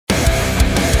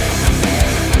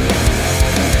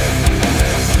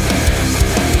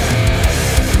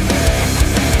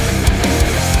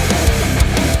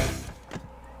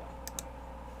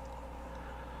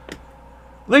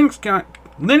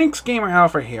Linux Gamer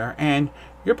Alpha here, and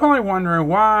you're probably wondering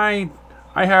why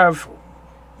I have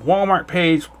Walmart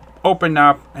page open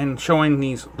up and showing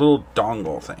these little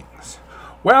dongle things.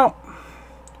 Well,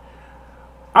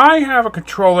 I have a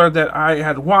controller that I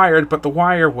had wired, but the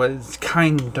wire was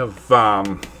kind of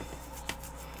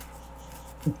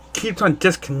keeps on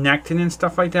disconnecting and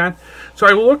stuff like that. So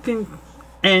I looked in,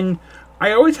 and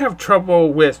I always have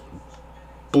trouble with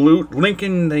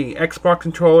linking the Xbox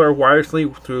controller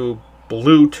wirelessly through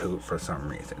Bluetooth for some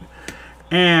reason.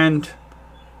 And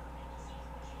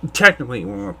technically,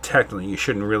 you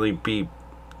shouldn't really be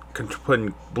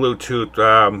putting Bluetooth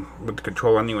with the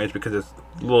controller anyways, because it's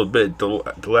a little bit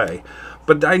delay.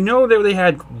 But I know that they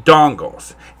had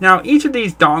dongles. Now, each of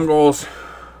these dongles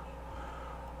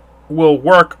will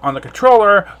work on the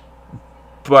controller,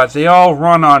 but they all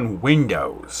run on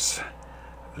Windows.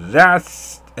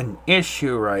 That's an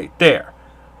issue right there.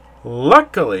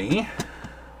 Luckily,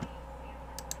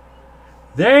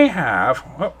 they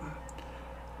have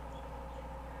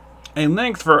a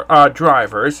link for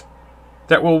drivers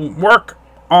that will work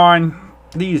on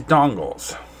these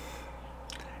dongles.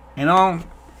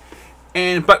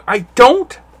 But I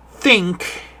don't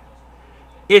think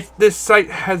this site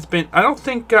has been. I don't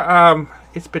think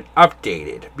it's been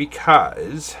updated,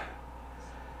 because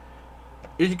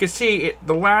as you can see,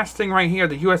 the last thing right here,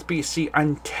 the USB-C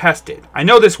untested. I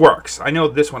know this works. I know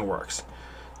this one works.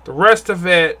 The rest of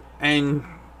it,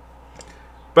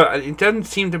 but it doesn't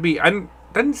seem to be.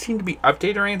 Doesn't seem to be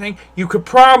updated or anything. You could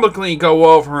probably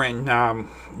go over and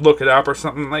look it up or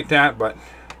something like that, but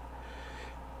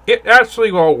it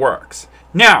actually all works.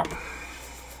 Now,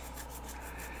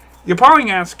 you're probably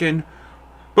asking,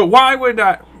 but why would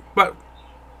I? But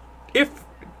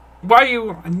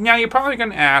now you're probably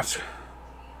going to ask,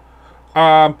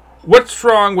 what's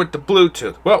wrong with the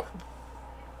Bluetooth? Well,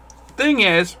 thing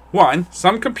is, one,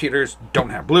 some computers don't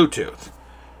have Bluetooth.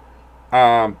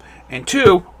 And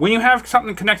two, when you have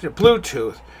something connected to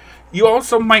Bluetooth, you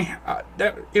also might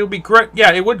it would be great.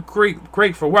 Yeah, it would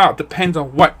great for a while. It depends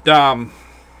on what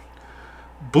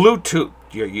Bluetooth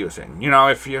you're using. You know,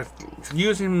 if you're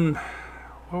using,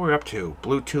 what we're up to,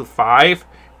 Bluetooth 5,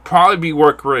 probably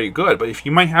work really good. But if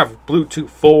you might have Bluetooth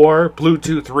 4,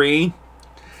 Bluetooth 3,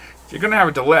 you're gonna have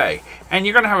a delay, and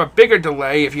you're gonna have a bigger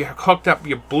delay if you hooked up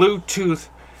your Bluetooth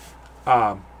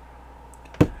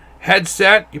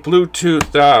headset, your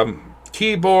Bluetooth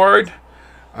keyboard,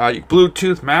 your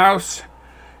Bluetooth mouse,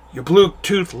 your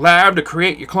Bluetooth lab to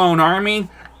create your clone army.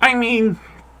 I mean,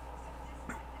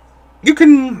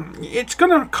 it's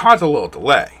gonna cause a little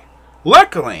delay.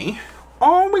 Luckily,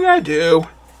 all we gotta do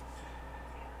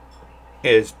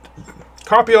is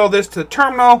copy all this to the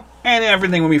terminal, and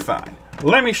everything will be fine.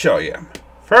 Let me show you.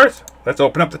 First, let's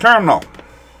open up the terminal.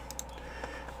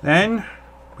 Then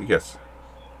we just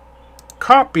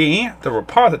copy the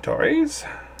repositories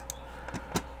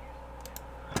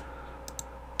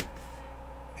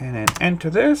and then enter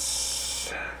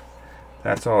this.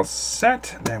 That's all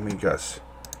set. Then we just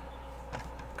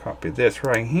copy this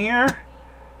right here.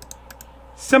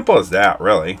 Simple as that,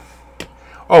 really.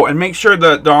 Oh, and make sure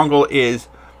the dongle is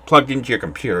plugged into your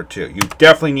computer too. You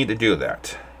definitely need to do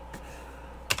that.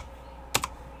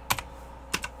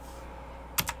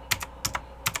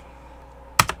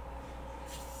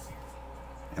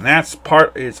 And that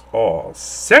part is all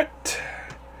set.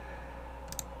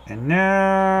 And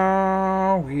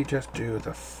now we just do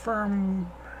the firmware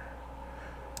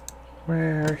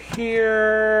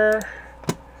here.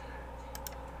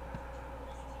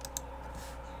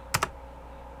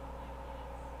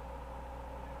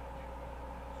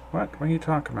 What are you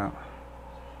talking about?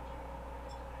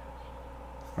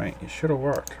 Wait, it should have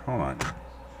worked. Hold on.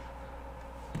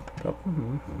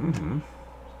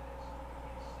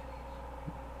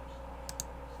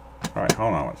 Alright,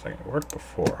 hold on one second. It worked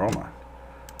before. Hold on.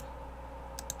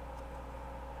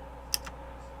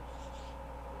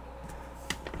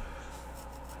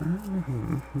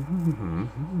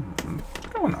 What's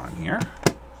going on here?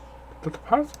 The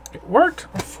deposit. It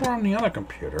worked before on the other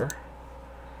computer.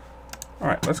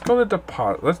 Alright, let's go to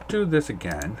deposit. Let's do this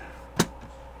again.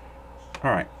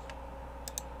 Alright.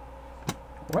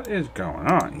 What is going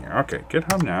on here? Okay,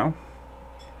 GitHub now.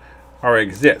 Alright,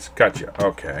 exists. Gotcha.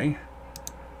 Okay.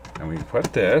 And we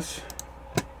put this.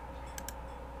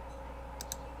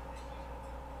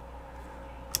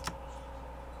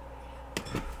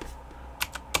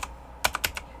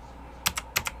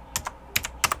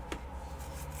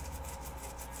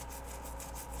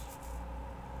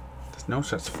 There's no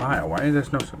such file. Why is there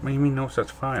no? What do you mean no such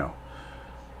file?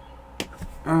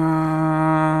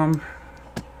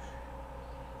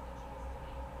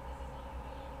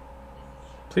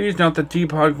 Please note the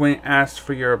debug when it asks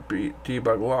for your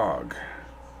debug log.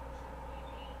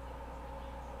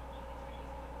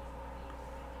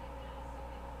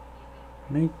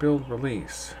 Make build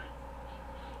release.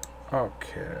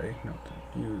 Okay.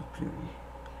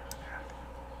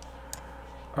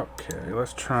 Okay,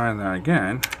 let's try that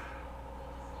again.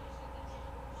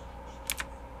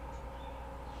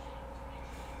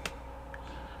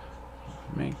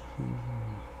 Make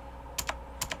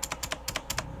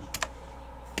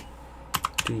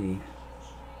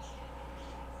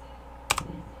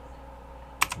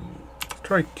let's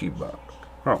try debug.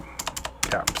 Oh,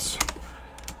 caps.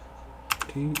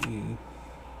 DE.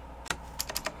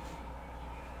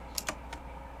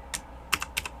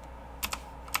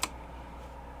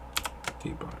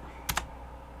 Debug.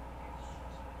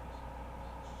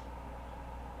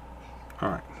 All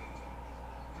right.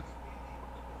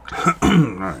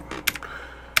 All right.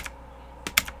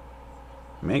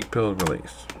 Make build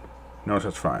release. No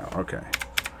such file. Okay.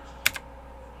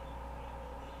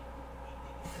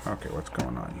 Okay, what's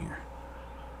going on here?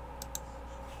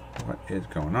 What is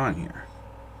going on here?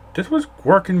 This was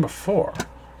working before.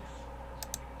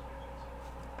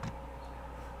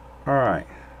 All right.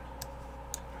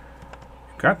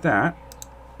 You got that.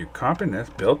 You copy this.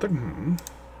 Build the.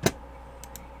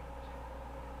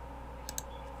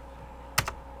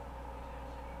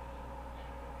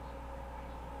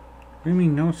 What do you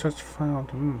mean no such file?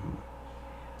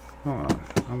 Hold on.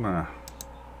 I'm gonna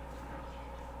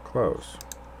close.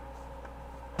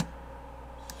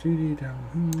 CD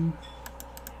down.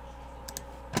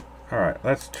 All right.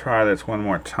 Let's try this one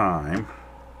more time.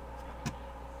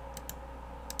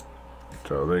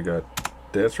 So they got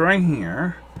this right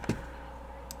here.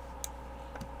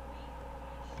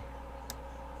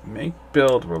 Make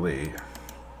build release.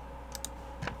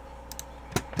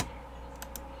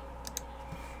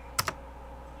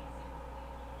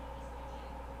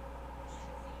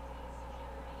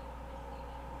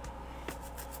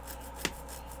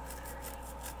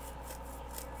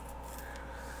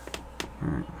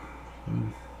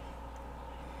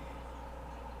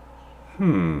 I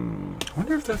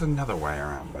wonder if there's another way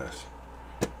around this.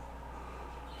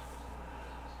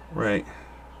 Right.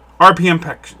 RPM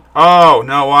pack. Oh,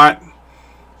 know what?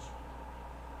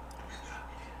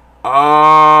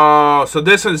 Oh, so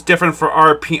this one's different for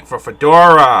RPM for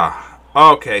Fedora.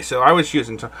 Okay, so I was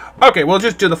using. Okay, we'll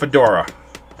just do the Fedora.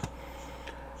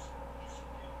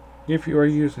 If you are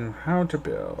using how to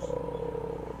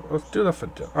build, let's do the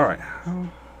Fedora. All right.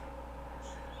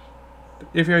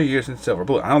 If you're using silver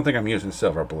blue, I don't think I'm using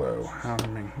silver blue. How to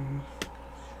make?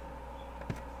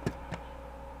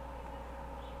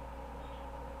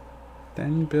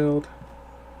 Then build.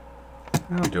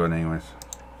 I'll do it anyways.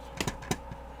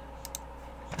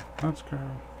 Let's go.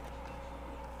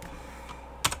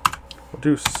 We'll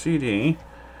do CD.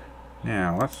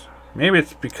 Now let's. Maybe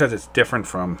it's because it's different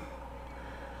from.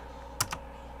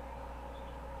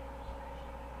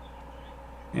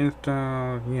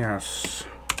 Install. Yes.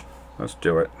 Let's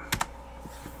do it.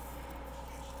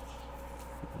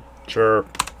 Sure.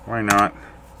 Why not?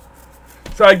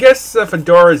 So I guess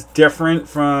Fedora is different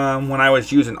from when I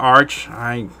was using Arch.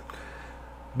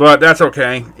 But that's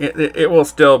okay. It will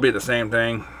still be the same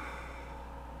thing.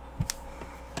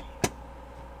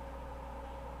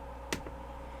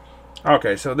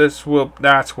 Okay, so this will.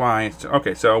 That's why. It's,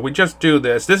 okay, so we just do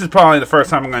this. This is probably the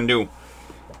first time I'm going to do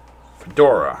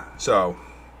Fedora. So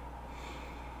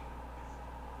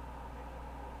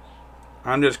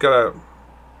I'm just gonna.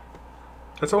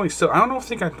 That's only still. I don't know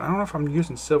if I'm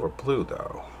using silver blue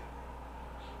though.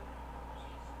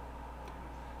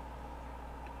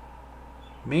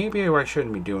 Maybe I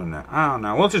shouldn't be doing that. I don't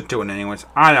know. We'll just do it anyways.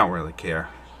 I don't really care.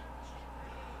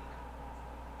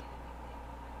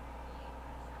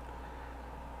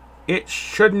 It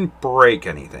shouldn't break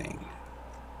anything.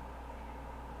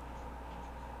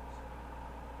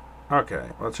 Okay,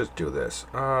 let's just do this.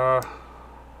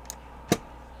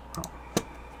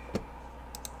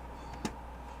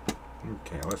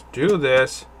 Okay, let's do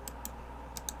this.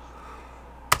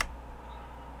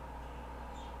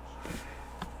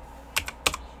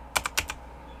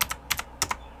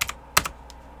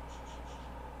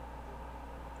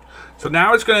 So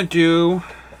now it's going to do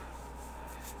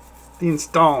the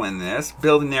installing this,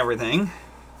 building everything.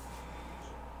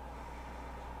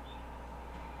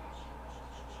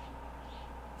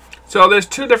 So there's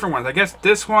two different ones. I guess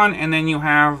this one and then you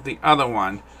have the other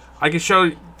one. I can show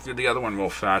you the other one real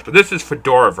fast, but this is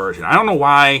Fedora version. I don't know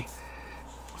why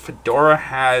Fedora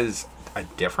has a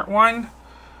different one.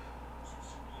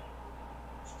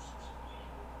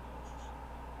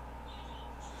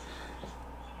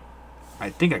 I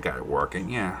think I got it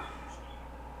working, yeah.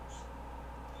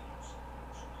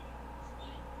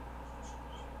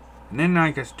 And then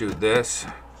I just do this.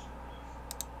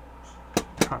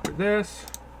 Copy this.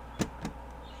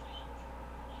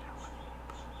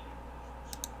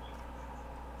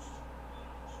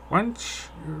 Once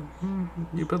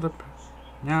you build up,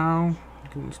 now you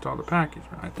can install the package.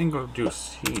 I think I'll do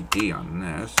CD on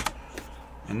this,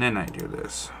 and then I do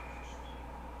this.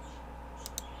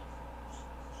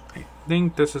 I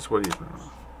think this is what you.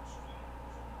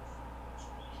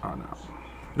 Oh no,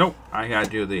 nope! I gotta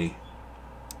do the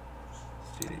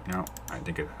CD. No, I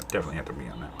think it definitely have to be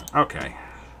on that one. Okay.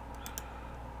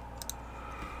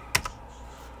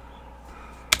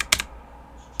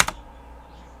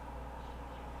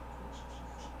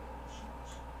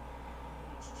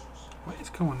 What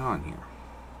is going on here?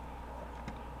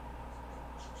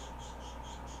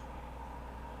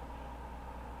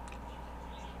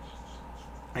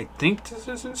 I think this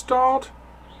is installed.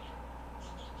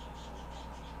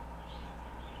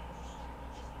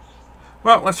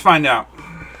 Well, let's find out.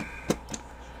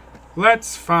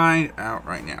 Let's find out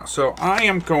right now. So I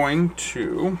am going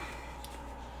to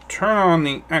turn on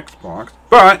the Xbox,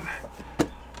 but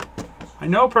I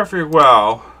know perfectly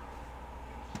well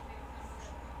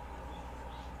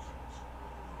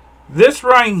this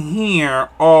right here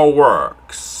all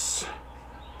works.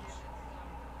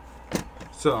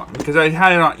 So, because I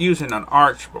had it on using an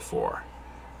Arch before.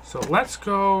 So let's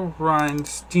go run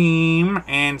Steam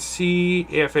and see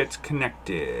if it's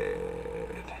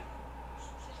connected.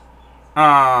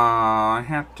 I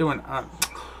have to do an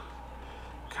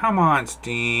come on,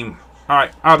 Steam.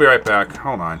 Alright, I'll be right back.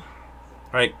 Hold on.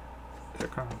 Right.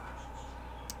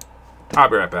 I'll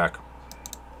be right back.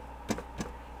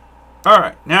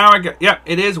 Alright, now I got, yep,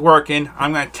 it is working.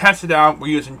 I'm going to test it out. We're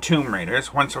using Tomb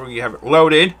Raiders once we have it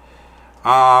loaded.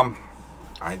 I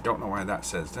don't know why that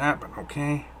says that, but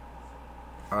okay.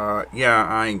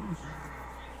 Yeah,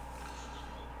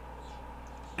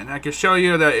 and I can show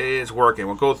you that it is working.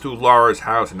 We'll go through Laura's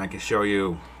house and I can show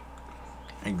you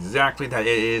exactly that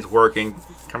it is working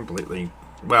completely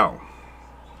well.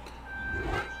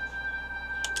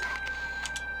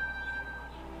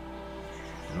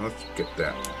 Let's get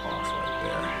that off right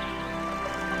there.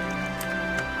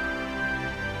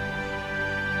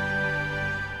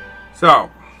 So.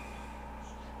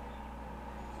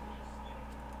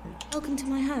 Welcome to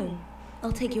my home.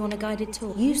 I'll take you on a guided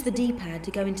tour. Use the D-pad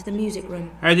to go into the music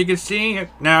room. As you can see, it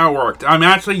now worked. I'm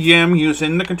actually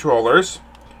using the controllers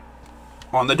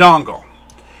on the dongle.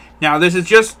 Now this is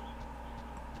just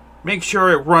make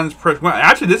sure it runs pretty well.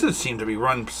 Actually, this has seemed to be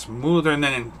run smoother than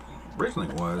it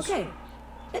originally was. Okay.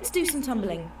 Let's do some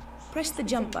tumbling. Press the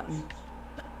jump button.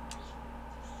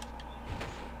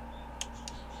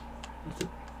 The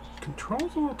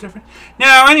controls a little different.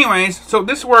 Now, anyways, so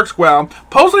this works well.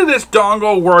 Supposedly this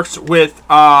dongle works with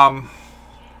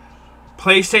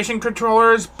PlayStation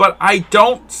controllers, but I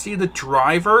don't see the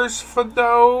drivers for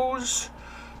those.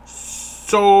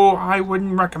 So I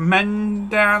wouldn't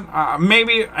recommend that.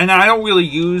 Maybe, and I don't really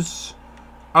use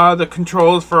the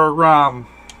controls for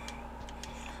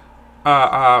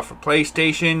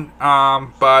PlayStation,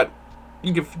 but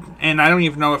you can, and I don't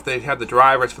even know if they have the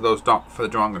drivers for those for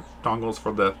the dongles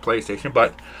for the PlayStation.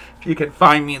 But if you can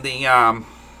find me the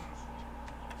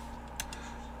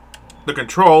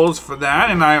controls for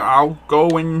that, and I'll go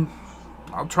and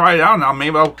I'll try it out, and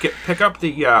maybe I'll pick up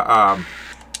an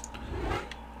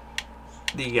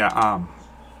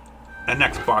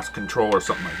Xbox controller or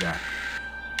something like that.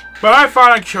 But I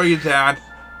thought I'd show you that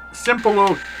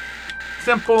simple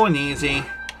and easy.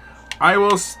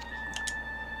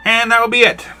 And that will be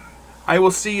it. I will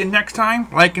see you next time.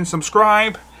 Like and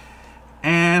subscribe.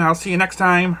 And I'll see you next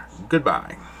time.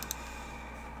 Goodbye.